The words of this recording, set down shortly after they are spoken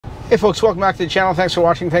Hey folks, welcome back to the channel. Thanks for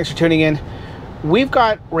watching, thanks for tuning in. We've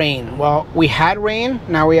got rain. Well, we had rain,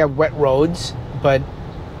 now we have wet roads, but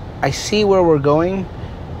I see where we're going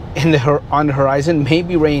on the horizon,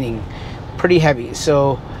 maybe raining pretty heavy.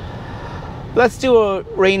 So let's do a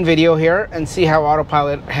rain video here and see how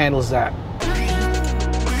autopilot handles that.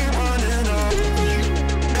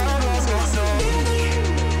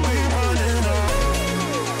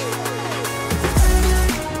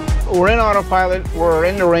 We're in autopilot, we're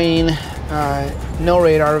in the rain, no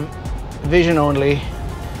radar, vision only,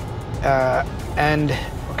 and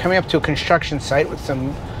we're coming up to a construction site with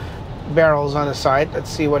some barrels on the side. Let's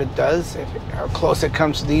see what it does, how close it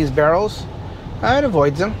comes to these barrels. It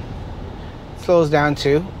avoids them, slows down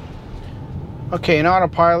too. Okay, in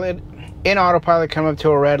autopilot, come up to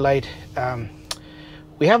a red light.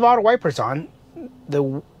 We have auto wipers on.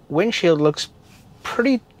 The windshield looks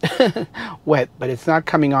pretty wet, but it's not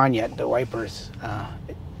coming on yet, the wipers.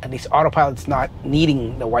 At least autopilot's not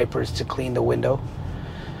needing the wipers to clean the window.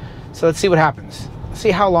 So let's see what happens. Let's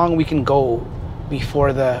see how long we can go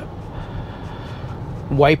before the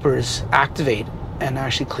wipers activate and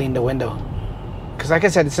actually clean the window. Because like I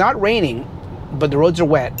said, it's not raining, but the roads are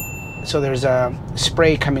wet, so there's a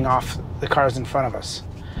spray coming off the cars in front of us.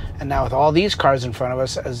 And now with all these cars in front of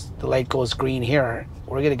us, as the light goes green here,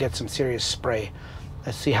 we're gonna get some serious spray.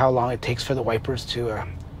 Let's see how long it takes for the wipers to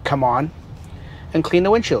come on and clean the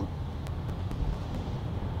windshield.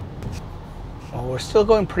 Well, we're still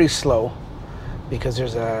going pretty slow because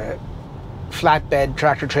there's a flatbed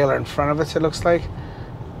tractor trailer in front of us, it looks like.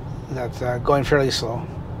 That's going fairly slow.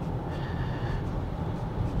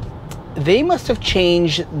 They must have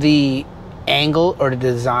changed the angle or the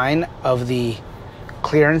design of the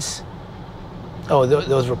clearance. Oh,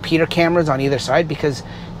 those repeater cameras on either side, because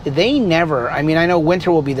they never, I mean, I know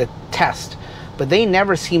winter will be the test, but they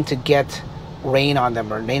never seem to get rain on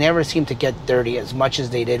them, or they never seem to get dirty as much as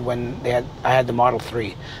they did when I had the Model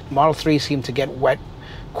 3. The Model 3 seemed to get wet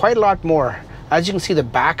quite a lot more. As you can see, the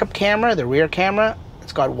backup camera, the rear camera,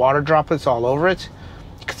 it's got water droplets all over it.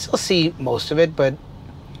 You can still see most of it, but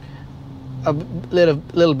a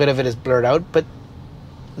little bit of it is blurred out. But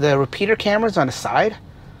the repeater cameras on the side,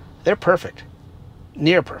 they're perfect.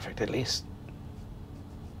 Near perfect, at least.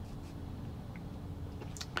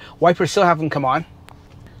 Wipers still haven't come on.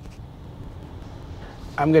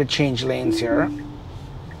 I'm going to change lanes here.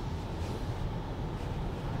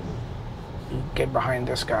 Get behind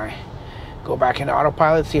this guy. Go back into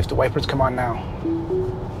autopilot, see if the wipers come on now.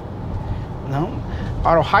 No.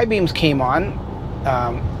 Auto high beams came on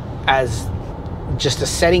as just a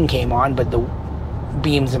setting came on, but the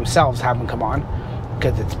beams themselves haven't come on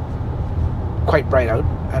because it's quite bright out.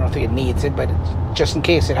 I don't think it needs it, but just in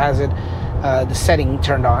case it has it, the setting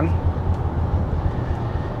turned on.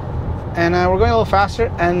 And we're going a little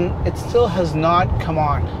faster, and it still has not come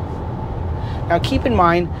on. Now keep in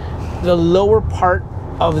mind, the lower part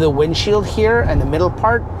of the windshield here and the middle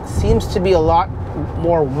part seems to be a lot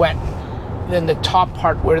more wet than the top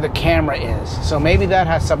part where the camera is. So maybe that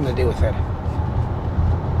has something to do with it.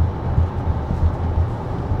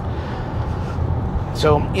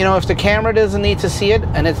 So, you know, if the camera doesn't need to see it,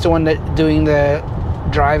 and it's the one that doing the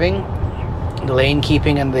driving, the lane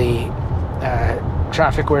keeping, and the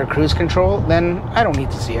traffic aware cruise control, then I don't need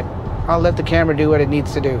to see it. I'll let the camera do what it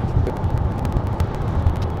needs to do.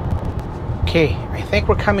 Okay, I think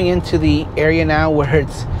we're coming into the area now where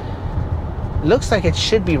it's looks like it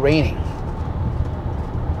should be raining.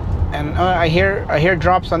 And I hear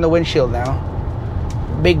drops on the windshield now.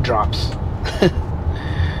 Big drops.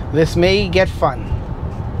 This may get fun.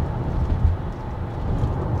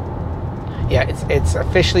 Yeah, it's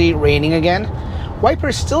officially raining again.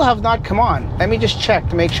 Wipers still have not come on. Let me just check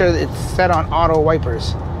to make sure that it's set on auto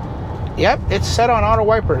wipers. Yep, it's set on auto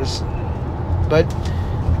wipers. But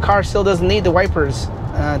the car still doesn't need the wipers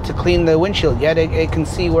to clean the windshield yet. It can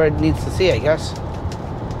see where it needs to see, I guess.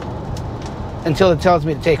 Until it tells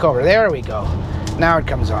me to take over. There we go. Now it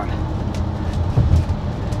comes on.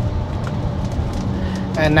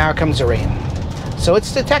 And now comes the rain. So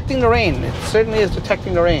it's detecting the rain. It certainly is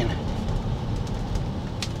detecting the rain.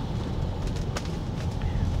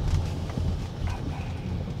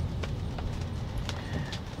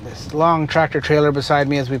 This long tractor trailer beside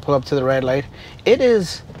me as we pull up to the red light. It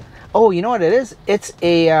is, oh, you know what it is? It's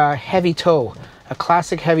a heavy tow, a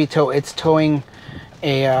classic heavy tow. It's towing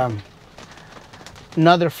a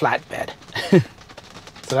another flatbed.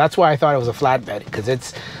 So that's why I thought it was a flatbed, because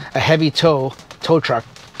it's a heavy tow truck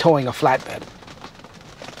towing a flatbed.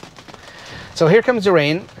 So here comes the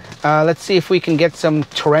rain. Let's see if we can get some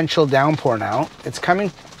torrential downpour now. It's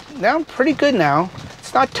coming down pretty good now.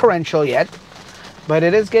 It's not torrential yet, but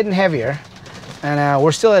it is getting heavier. And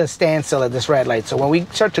we're still at a standstill at this red light. So when we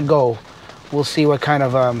start to go, we'll see what kind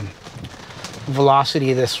of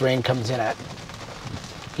velocity this rain comes in at.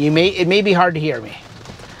 It may be hard to hear me.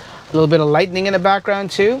 A little bit of lightning in the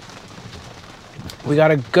background too. We got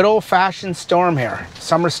a good old-fashioned storm here,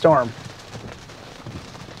 summer storm.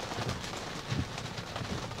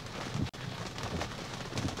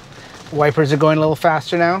 Wipers are going a little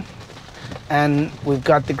faster now, and we've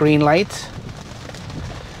got the green light.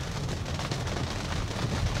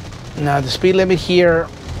 Now the speed limit here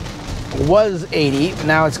was 80.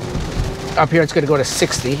 Now it's up here. It's going to go to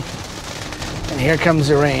 60. And here comes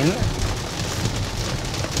the rain.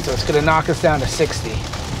 So it's going to knock us down to 60.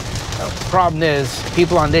 The problem is,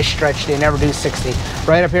 people on this stretch, they never do 60.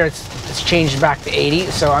 Right up here, it's changed back to 80.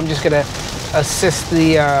 So I'm just going to assist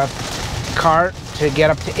the car to get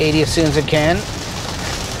up to 80 as soon as it can.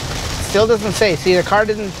 Still doesn't say. See, the car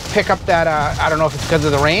didn't pick up that, I don't know if it's because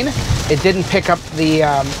of the rain. It didn't pick up the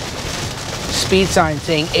speed sign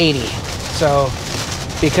saying 80. So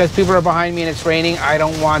because people are behind me and it's raining, I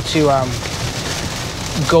don't want to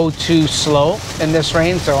go too slow in this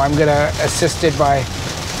rain. So I'm going to assist it by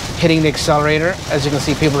hitting the accelerator. As you can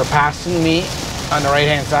see, people are passing me on the right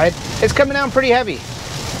hand side. It's coming down pretty heavy.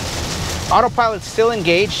 Autopilot's still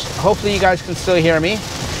engaged. Hopefully you guys can still hear me.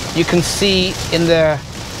 You can see in the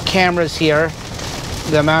cameras here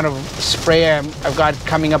the amount of spray I've got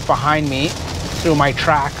coming up behind me through my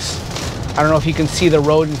tracks. I don't know if you can see the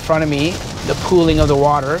road in front of me, the pooling of the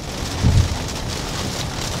water.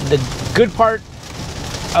 The good part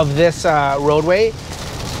of this roadway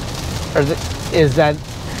is that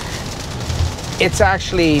it's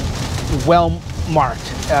actually well marked.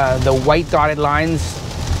 The white dotted lines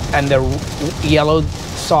and the yellow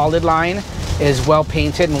solid line is well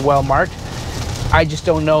painted and well marked. I just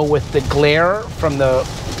don't know with the glare from the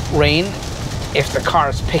rain if the car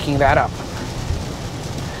is picking that up.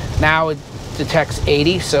 Now it detects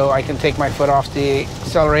 80, so I can take my foot off the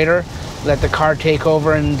accelerator, let the car take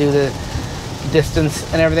over and do the distance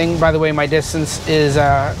and everything. By the way, my distance is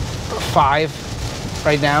 5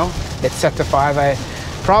 right now. It's set to 5. I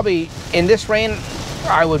probably, in this rain,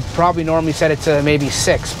 I would probably normally set it to maybe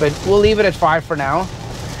 6, but we'll leave it at 5 for now,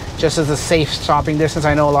 just as a safe stopping distance.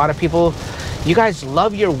 I know a lot of people, you guys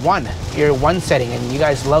love your one setting, and you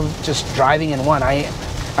guys love just driving in one. I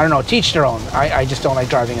don't know, teach their own. I just don't like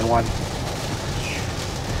driving in one.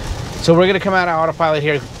 So we're gonna come out of autopilot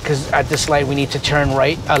here because at this light we need to turn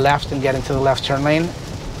left and get into the left turn lane.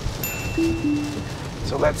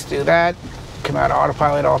 So let's do that. Come out of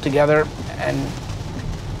autopilot altogether and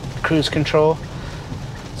cruise control.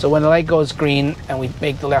 So when the light goes green and we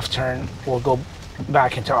make the left turn, we'll go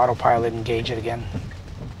back into autopilot and engage it again.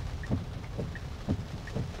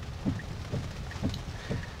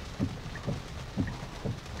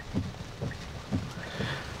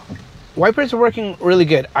 Wipers are working really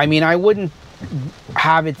good. I mean, I wouldn't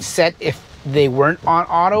have it set if they weren't on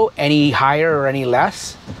auto any higher or any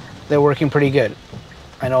less. They're working pretty good.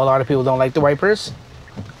 I know a lot of people don't like the wipers,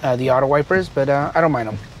 the auto wipers, but I don't mind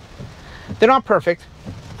them. They're not perfect.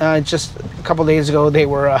 Just a couple days ago, they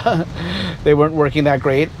weren't working that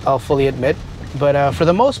great, I'll fully admit. But for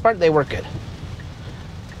the most part, they work good.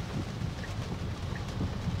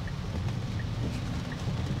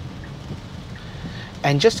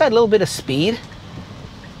 And just that little bit of speed,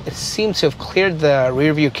 it seems to have cleared the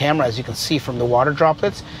rear view camera. As you can see from the water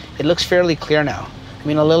droplets, it looks fairly clear now. I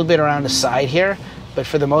mean, a little bit around the side here, but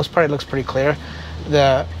for the most part, it looks pretty clear.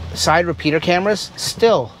 The side repeater cameras,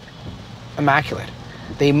 still immaculate.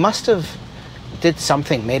 They must have did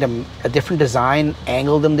something, made them a different design,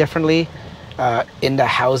 angled them differently in the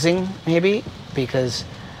housing maybe, because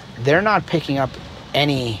they're not picking up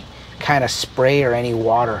any kind of spray or any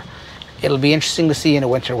water. It'll be interesting to see in the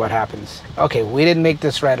winter what happens. Okay, we didn't make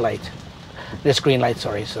this red light, this green light,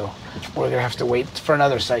 sorry, so we're gonna have to wait for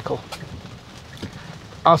another cycle.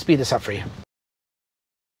 I'll speed this up for you.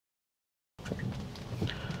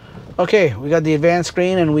 Okay, we got the advanced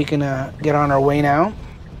screen and we can get on our way now.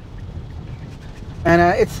 And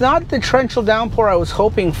it's not the torrential downpour I was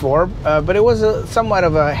hoping for, but it was somewhat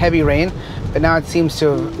of a heavy rain, but now it seems to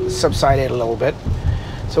have subsided a little bit.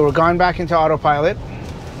 So we're going back into autopilot.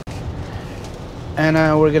 And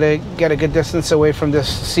we're gonna get a good distance away from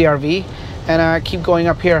this CRV and keep going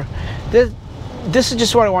up here. This is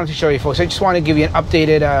just what I wanted to show you folks. I just want to give you an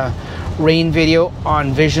updated rain video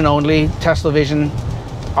on vision only, Tesla Vision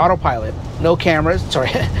autopilot. No cameras,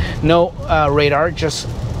 sorry, no radar, just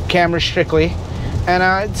cameras strictly. And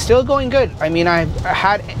it's still going good. I mean, I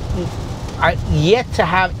yet to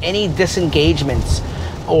have any disengagements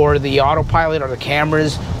or the autopilot or the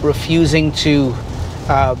cameras refusing to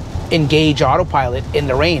engage autopilot in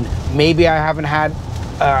the rain. Maybe I haven't had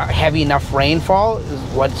heavy enough rainfall, is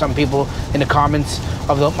what some people in the comments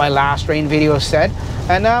of my last rain video said.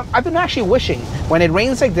 And I've been actually wishing, when it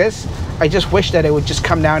rains like this, I just wish that it would just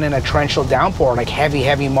come down in a torrential downpour, like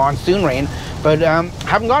heavy monsoon rain, but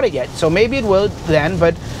haven't got it yet. So maybe it will then,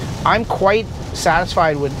 but I'm quite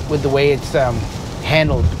satisfied with the way it's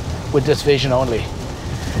handled with this vision only.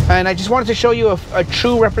 And I just wanted to show you a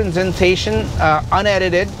true representation,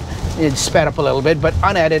 unedited. It's sped up a little bit, but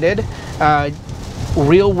unedited,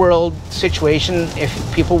 real world situation.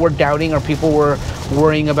 If people were doubting or people were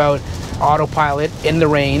worrying about autopilot in the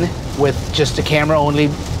rain with just a camera only,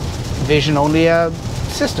 vision only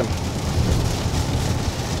system.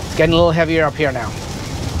 It's getting a little heavier up here now.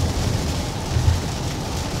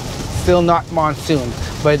 Still not monsoon,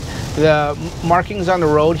 but the markings on the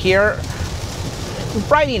road here,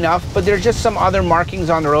 bright enough, but there's just some other markings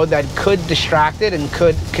on the road that could distract it and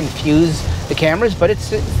could confuse the cameras, but it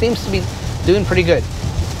seems to be doing pretty good.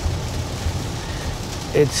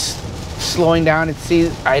 It's slowing down. It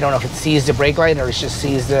sees, I don't know if it sees the brake light or it just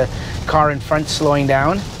sees the car in front slowing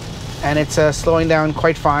down, and it's slowing down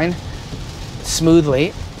quite fine,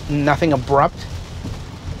 smoothly, nothing abrupt.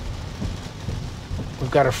 We've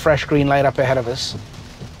got a fresh green light up ahead of us.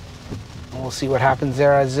 We'll see what happens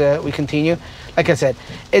there as we continue. Like I said,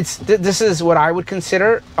 this is what I would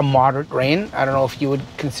consider a moderate rain. I don't know if you would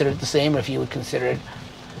consider it the same, or if you would consider it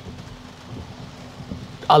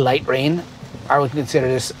a light rain. I would consider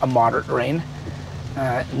this a moderate rain.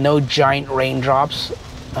 No giant raindrops.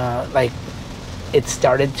 Like it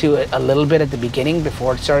started to a little bit at the beginning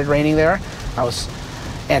before it started raining there. I was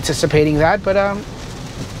anticipating that, but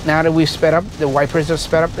now that we've sped up, the wipers have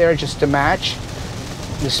sped up there just to match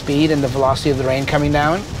the speed and the velocity of the rain coming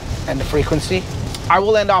down and the frequency. I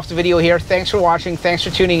will end off the video here. Thanks for watching. Thanks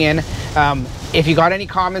for tuning in. If you got any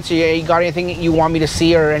comments or you got anything you want me to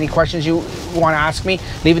see or any questions you want to ask me,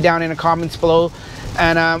 leave it down in the comments below.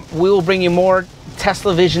 And we will bring you more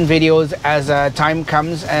Tesla Vision videos as time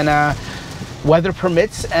comes and weather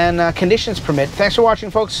permits and conditions permit. Thanks for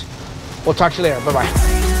watching, folks. We'll talk to you later. Bye-bye.